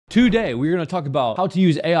Today, we're going to talk about how to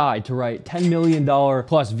use AI to write $10 million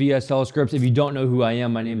plus VSL scripts. If you don't know who I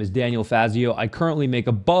am, my name is Daniel Fazio. I currently make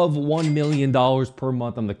above $1 million per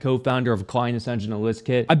month. I'm the co-founder of Client Ascension and List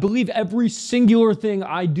Kit. I believe every singular thing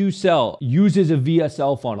I do sell uses a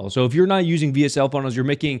VSL funnel. So if you're not using VSL funnels, you're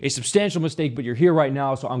making a substantial mistake, but you're here right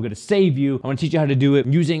now. So I'm going to save you. I'm going to teach you how to do it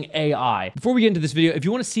using AI. Before we get into this video, if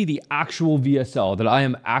you want to see the actual VSL that I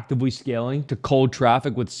am actively scaling to cold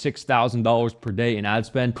traffic with $6,000 per day in ad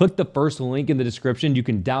spend, click the first link in the description. You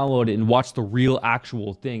can download it and watch the real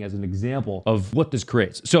actual thing as an example of what this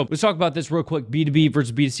creates. So let's talk about this real quick. B2B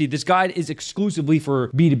versus B2C. This guide is exclusively for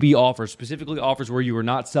B2B offers, specifically offers where you are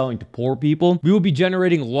not selling to poor people. We will be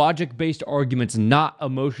generating logic-based arguments, not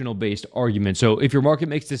emotional-based arguments. So if your market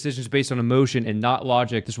makes decisions based on emotion and not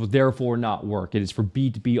logic, this will therefore not work. It is for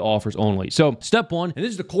B2B offers only. So step one, and this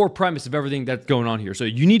is the core premise of everything that's going on here. So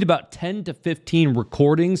you need about 10 to 15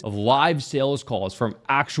 recordings of live sales calls from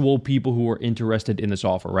actual people who are interested in this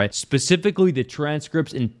offer, right? Specifically the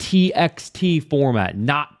transcripts in TXT format,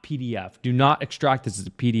 not PDF. Do not extract this as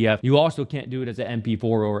a PDF. You also can't do it as an MP4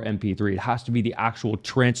 or MP3. It has to be the actual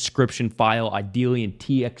transcription file, ideally in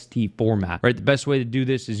TXT format, right? The best way to do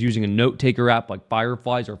this is using a note taker app like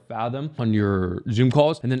Fireflies or Fathom on your Zoom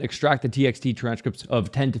calls, and then extract the TXT transcripts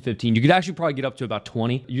of 10 to 15. You could actually probably get up to about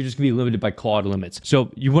 20. You're just gonna be limited by Claud limits. So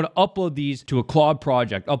you wanna upload these to a Claud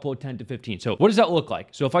project, upload 10 to 15. So what does that look like?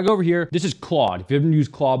 So if I go over here, this is Claud. If you haven't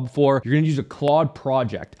used Claud before, you're gonna use a Claud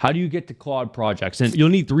project. How do you get to Claud projects? And you'll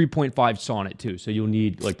need 3.5 Sonnet too. So you'll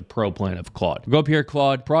need like the pro plan of Claud. Go up here,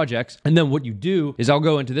 Claud projects. And then what you do is I'll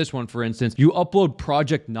go into this one, for instance, you upload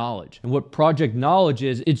project knowledge. And what project knowledge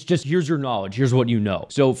is, it's just, here's your knowledge. Here's what you know.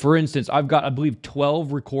 So for instance, I've got, I believe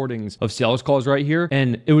 12 recordings of sales calls right here.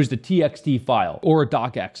 And it was the TXT file or a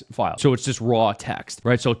docx file. So it's just raw text,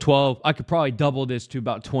 right? So 12, I could probably double this to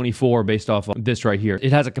about 24 based off of this right here.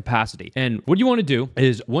 It has a capacity. And what you want to do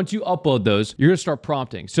is once you upload those, you're going to start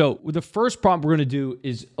prompting. So the first prompt we're going to do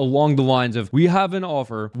is along the lines of, we have an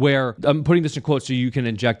offer where, I'm putting this in quotes so you can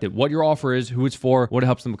inject it, what your offer is, who it's for, what it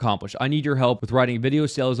helps them accomplish. I need your help with writing a video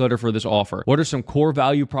sales letter for this offer. What are some core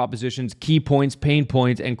value propositions, key points, pain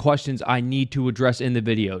points, and questions I need to address in the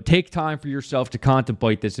video? Take time for yourself to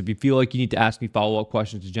contemplate this. If you feel like you need to ask me follow-up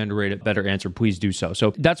questions to generate a better answer, please do so.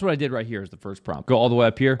 So that's what I did right here as the first prompt. Go all the way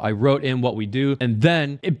up here. I wrote in what we do, and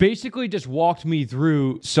then it basically just walked me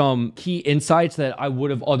through some key insights that I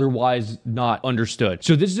would have otherwise not understood.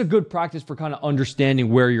 So this is a good practice for kind of understanding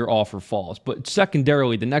where your offer falls. But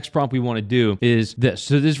secondarily, the next prompt we want to do is this.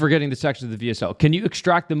 So this is for getting the section of the VSL. Can you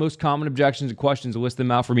extract the most common objections and questions and list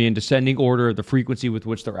them out for me in descending order, the frequency with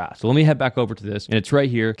which they're asked? So let me head back over to this, and it's right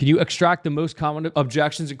here. Can you extract the most common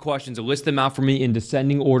objections and questions and list them out for me in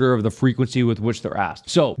descending order of the frequency with which they're asked?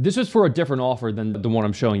 So this is for a different offer than the one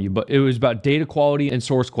I'm showing you, but it was about data quality and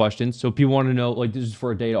source questions. So people want to know, like, this is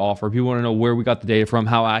for a data offer. People want to know where we got the data from,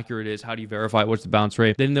 how accurate it is, how do you verify it, what's the bounce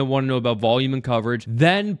rate. Then they want to know about volume and coverage,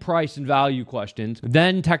 then price and value questions,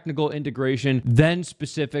 then technical integration, then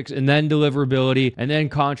specifics, and then deliverability, and then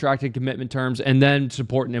contract and commitment terms, and then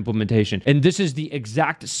support and implementation. And this is the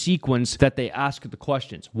exact sequence that they ask the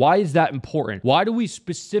questions. Why is that important? Why do we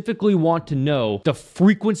specifically want to know the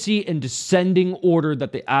frequency and descending order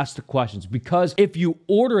that they ask the questions? Because if you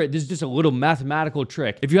order it, this is just a little mathematical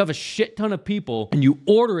trick. If you have a shit ton of people and you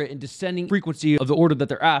order it in descending frequency of the order that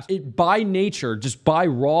they're asked, it by nature, just by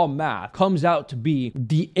raw math, comes out to be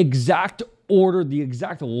the exact order, the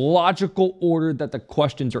exact logical order that the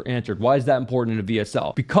questions are answered. Why is that important in a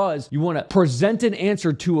VSL? Because you want to present an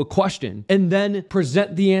answer to a question and then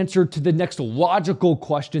present the answer to the next logical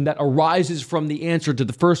question that arises from the answer to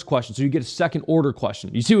the first question. So you get a second order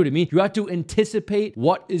question. You see what I mean? You have to anticipate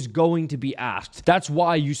what is going to be asked. That's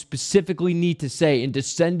why you specifically need to say in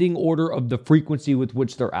descending order of the frequency with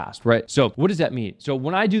which they're asked, right? So what does that mean? So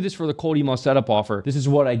when I do this for the cold email setup offer, this is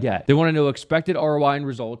what I get. They want to know expected ROI and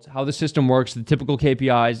results, how the system works, the typical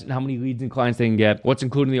KPIs, and how many leads and clients they can get, what's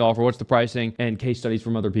included in the offer, what's the pricing, and case studies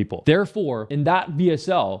from other people. Therefore, in that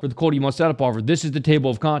VSL for the cold email setup offer, this is the table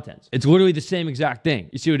of contents. It's literally the same exact thing.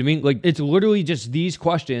 You see what I mean? Like, it's literally just these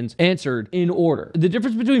questions answered in order. The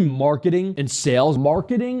difference between marketing and sales,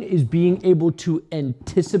 marketing is being able to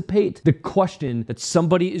anticipate the question that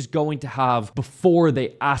somebody is going to have before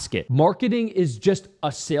they ask it. Marketing is just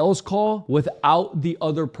a sales call without the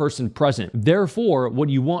other person present. Therefore, what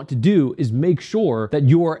you want to do is is make sure that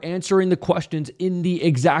you are answering the questions in the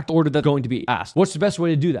exact order that's going to be asked. What's the best way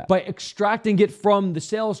to do that? By extracting it from the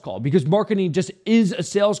sales call, because marketing just is a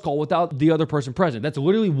sales call without the other person present. That's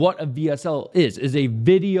literally what a VSL is a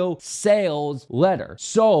video sales letter.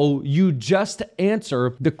 So you just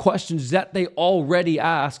answer the questions that they already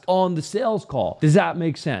ask on the sales call. Does that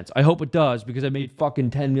make sense? I hope it does, because I made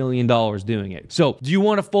fucking $10 million doing it. So do you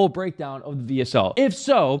want a full breakdown of the VSL? If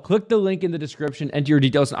so, click the link in the description, enter your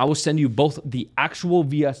details, and I will send you both the actual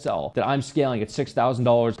VSL that I'm scaling at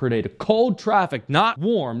 $6,000 per day to cold traffic, not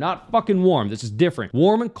warm, not fucking warm. This is different.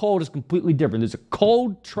 Warm and cold is completely different. There's a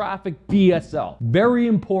cold traffic VSL. Very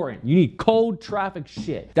important. You need cold traffic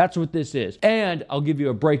shit. That's what this is. And I'll give you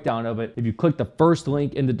a breakdown of it if you click the first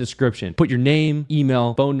link in the description. Put your name,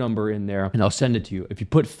 email, phone number in there, and I'll send it to you. If you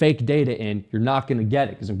put fake data in, you're not going to get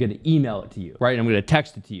it, because I'm going to email it to you, right? I'm going to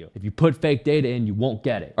text it to you. If you put fake data in, you won't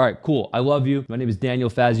get it. All right, cool. I love you. My name is Daniel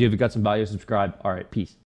Fazio. If you got some value, subscribe. All right, peace.